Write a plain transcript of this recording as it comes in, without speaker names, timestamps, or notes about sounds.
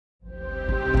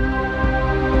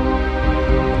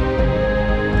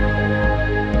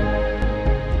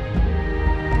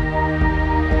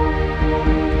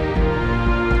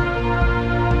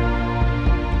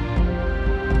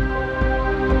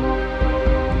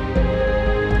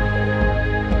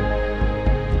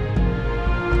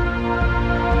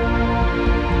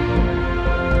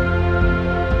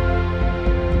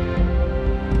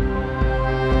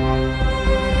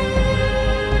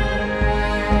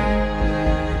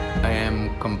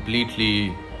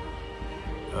completely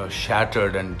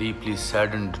shattered and deeply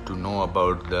saddened to know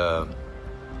about the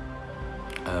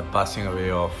passing away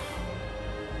of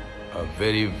a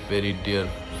very, very dear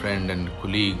friend and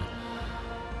colleague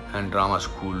and drama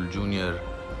school junior,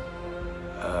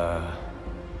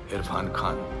 Irfan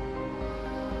Khan.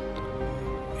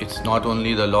 It's not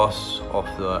only the loss of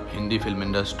the Hindi film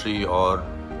industry, or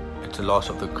it's a loss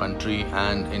of the country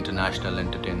and international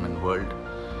entertainment world.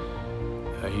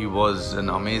 He was an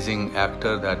amazing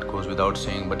actor, that goes without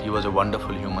saying, but he was a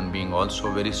wonderful human being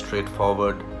also, very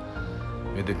straightforward,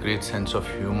 with a great sense of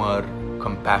humor,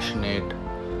 compassionate.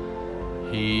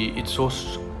 It's so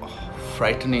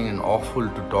frightening and awful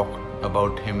to talk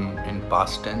about him in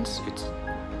past tense. It's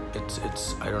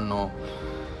I don't know.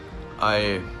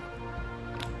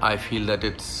 I feel that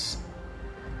it's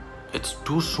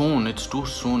too soon. It's too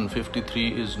soon.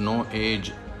 53 is no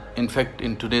age. In fact,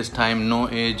 in today's time, no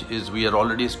age is. We are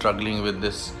already struggling with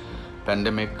this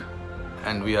pandemic,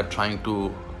 and we are trying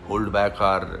to hold back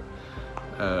our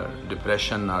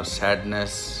depression, our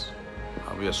sadness.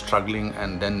 We are struggling,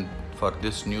 and then for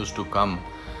this news to come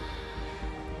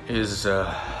is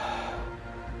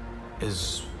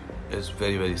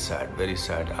very, very sad. Very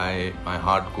sad. My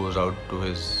heart goes out to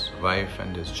his wife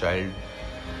and his child,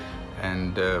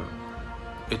 and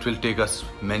it will take us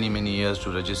many, many years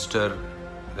to register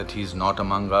that he's not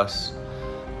among us.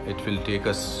 It will take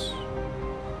us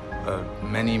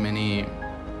many, many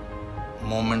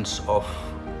moments of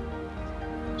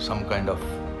some kind of.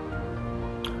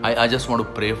 I just want to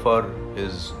pray for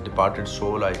his departed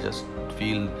soul. I just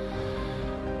feel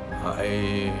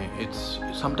it's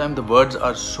sometimes the words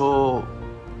are so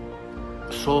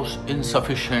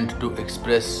insufficient to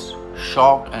express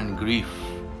shock and grief,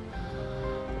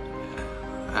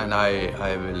 and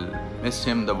I will miss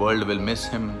him. The world will miss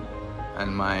him,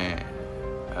 and my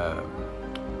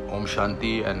Om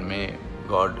Shanti, and may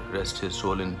God rest his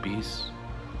soul in peace.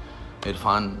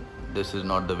 Irfan, this is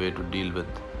not the way to deal with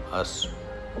us.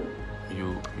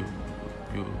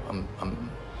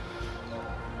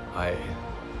 I